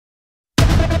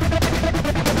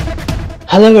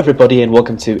Hello everybody and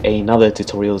welcome to another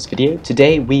tutorials video.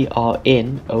 Today we are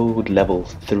in Ode level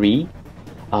 3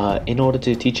 in order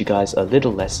to teach you guys a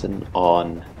little lesson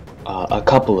on a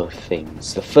couple of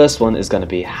things. The first one is going to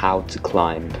be how to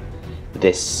climb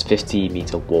this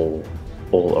 50-meter wall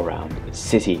all around the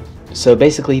city. So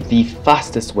basically the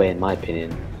fastest way in my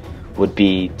opinion would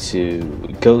be to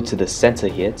go to the center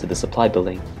here, to the supply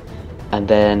building, and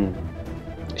then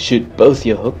shoot both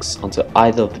your hooks onto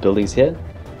either of the buildings here.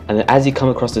 And then as you come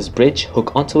across this bridge,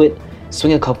 hook onto it,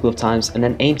 swing a couple of times, and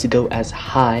then aim to go as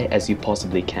high as you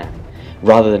possibly can,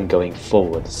 rather than going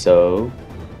forward. So,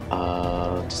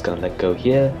 just gonna let go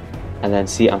here, and then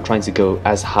see I'm trying to go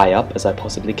as high up as I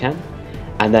possibly can.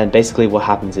 And then basically what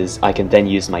happens is I can then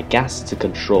use my gas to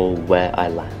control where I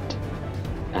land.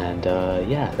 And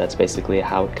yeah, that's basically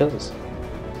how it goes.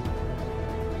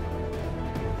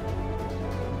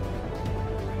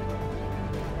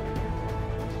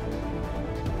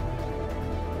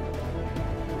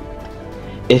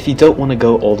 If you don't want to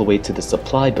go all the way to the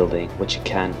supply building, what you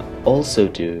can also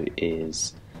do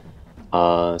is,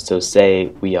 so say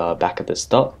we are back at the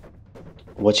start,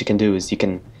 what you can do is you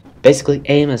can basically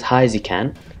aim as high as you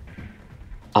can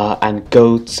and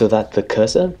go so that the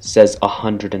cursor says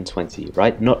 120,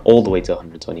 right? Not all the way to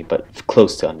 120, but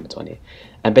close to 120.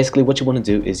 And basically what you want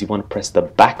to do is you want to press the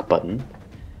back button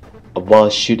while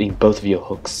shooting both of your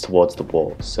hooks towards the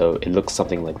wall. So it looks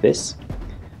something like this.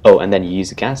 Oh, and then you use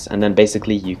the gas, and then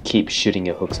basically you keep shooting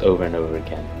your hooks over and over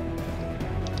again.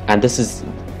 And this is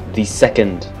the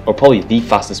second, or probably the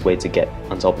fastest way to get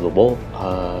on top of the wall.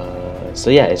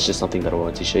 So yeah, it's just something that I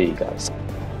wanted to show you guys.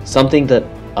 Something that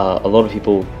a lot of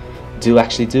people do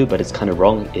actually do, but it's kind of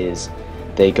wrong, is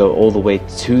they go all the way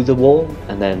to the wall,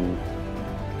 and then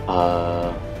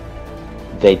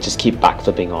they just keep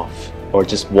backflipping off, or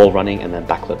just wall running and then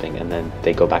backflipping, and then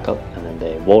they go back up, and then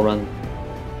they wall run.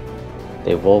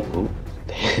 They wall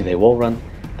run,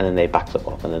 and then they backflip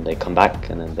off, and then they come back,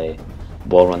 and then they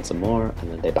wall run some more,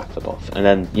 and then they backflip off, and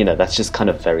then, you know, that's just kind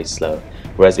of very slow.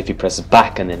 Whereas if you press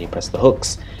back and then you press the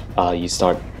hooks, you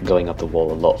start going up the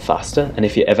wall a lot faster. And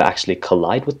if you ever actually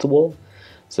collide with the wall,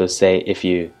 so say if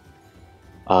you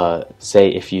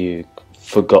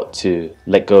forgot to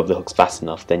let go of the hooks fast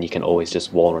enough, then you can always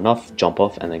just wall run off, jump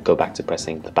off, and then go back to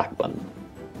pressing the back button.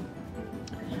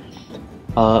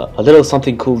 A little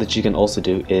something cool that you can also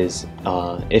do is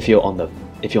if you're on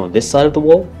this side of the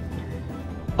wall,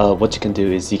 what you can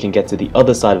do is you can get to the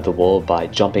other side of the wall by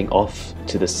jumping off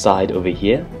to the side over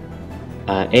here,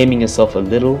 aiming yourself a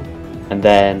little, and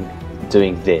then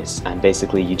doing this, and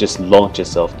basically you just launch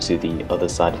yourself to the other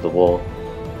side of the wall.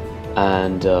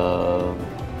 And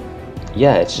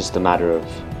yeah, it's just a matter of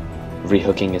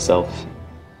rehooking yourself,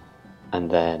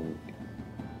 and then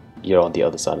you're on the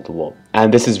other side of the wall.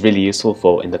 And this is really useful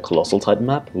for in the Colossal Titan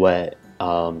map, where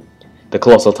the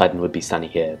Colossal Titan would be standing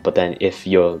here, but then if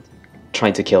you're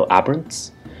trying to kill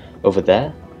aberrants over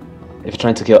there, if you're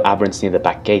trying to kill aberrants near the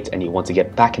back gate and you want to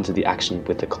get back into the action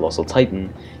with the Colossal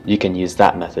Titan, you can use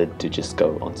that method to just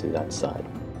go onto that side.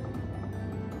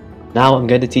 Now I'm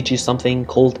going to teach you something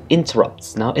called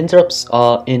interrupts. Now interrupts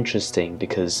are interesting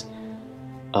because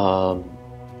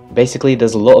basically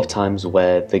there's a lot of times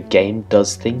where the game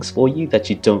does things for you that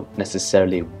you don't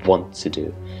necessarily want to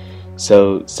do.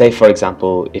 So say for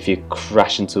example, if you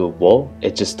crash into a wall,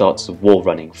 it just starts wall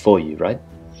running for you, right?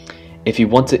 If you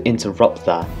want to interrupt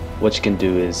that, what you can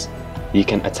do is you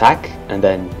can attack, and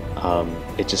then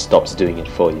it just stops doing it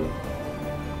for you.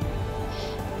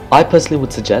 I personally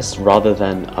would suggest, rather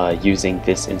than using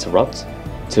this interrupt,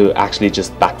 to actually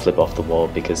just backflip off the wall,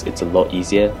 because it's a lot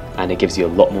easier and it gives you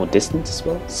a lot more distance as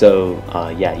well. So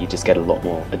yeah, you just get a lot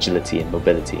more agility and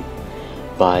mobility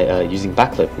by using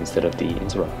backflip instead of the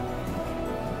interrupt.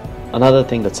 Another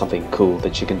thing that's something cool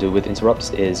that you can do with interrupts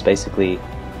is basically,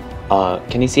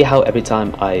 can you see how every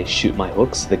time I shoot my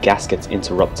hooks the gas gets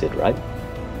interrupted, right?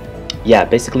 Yeah,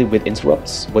 basically with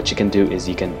interrupts what you can do is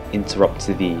you can interrupt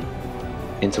to the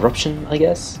interruption, I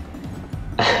guess.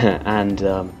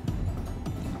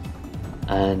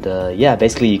 and yeah,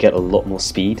 basically you get a lot more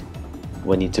speed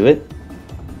when you do it,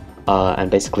 and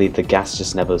basically the gas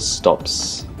just never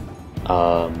stops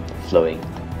flowing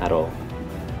at all.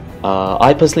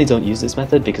 I personally don't use this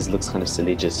method because it looks kind of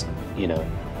silly, just, you know,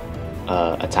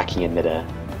 attacking in midair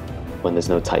when there's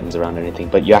no titans around or anything,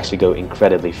 but you actually go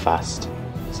incredibly fast,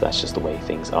 so that's just the way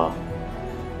things are.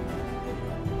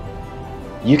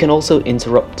 You can also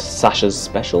interrupt Sasha's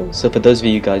special. So for those of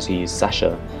you guys who use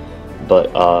Sasha, but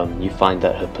you find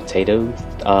that her potato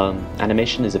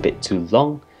animation is a bit too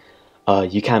long,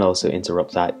 you can also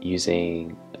interrupt that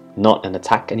using not an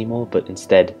attack anymore, but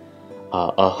instead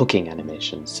a hooking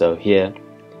animation. So here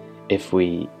if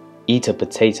we eat a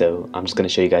potato, I'm just going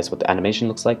to show you guys what the animation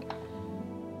looks like.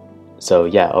 So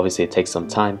yeah, obviously it takes some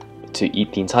time to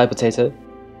eat the entire potato.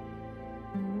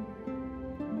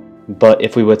 But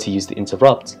if we were to use the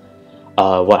interrupt,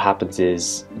 what happens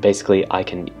is basically I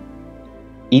can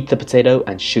eat the potato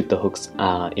and shoot the hooks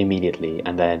immediately,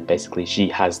 and then basically she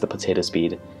has the potato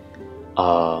speed.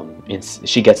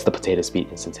 She gets the potato speed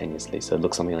instantaneously. So it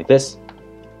looks something like this.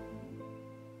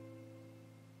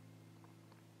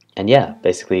 And yeah,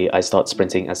 basically I start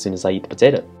sprinting as soon as I eat the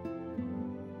potato.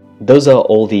 Those are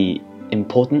all the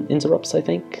important interrupts, I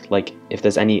think. Like, if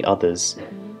there's any others,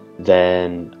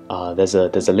 then there's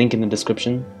a link in the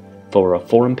description for a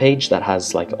forum page that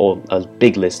has like a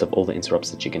big list of all the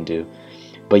interrupts that you can do.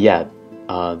 But yeah,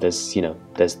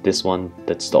 there's this one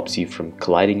that stops you from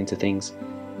colliding into things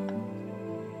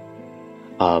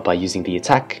by using the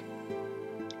attack.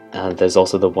 There's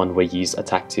also the one where you use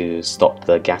attack to stop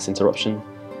the gas interruption.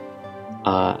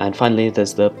 And finally,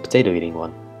 there's the potato eating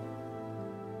one.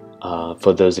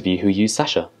 For those of you who use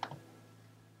Sasha.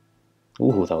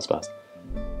 Ooh, that was fast.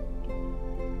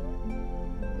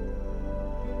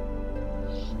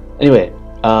 Anyway,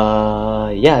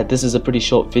 yeah, this is a pretty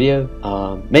short video,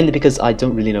 mainly because I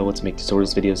don't really know what to make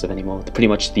tutorials videos of anymore. Pretty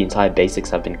much the entire basics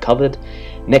have been covered.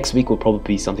 Next week will probably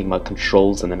be something about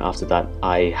controls, and then after that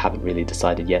I haven't really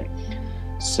decided yet.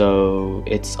 So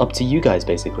it's up to you guys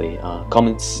basically.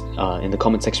 Comments in the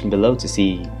comment section below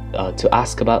to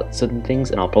ask about certain things,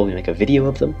 and I'll probably make a video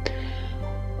of them.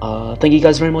 Thank you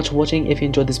guys very much for watching. If you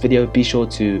enjoyed this video, be sure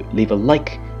to leave a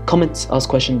like, comment, ask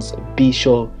questions, be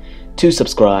sure to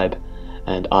subscribe,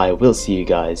 and I will see you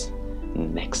guys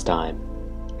next time.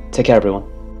 Take care, everyone.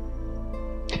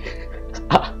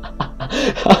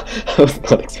 I was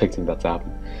not expecting that to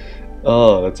happen.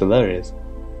 Oh, that's hilarious.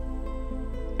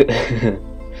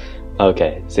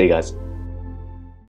 Okay, see you guys.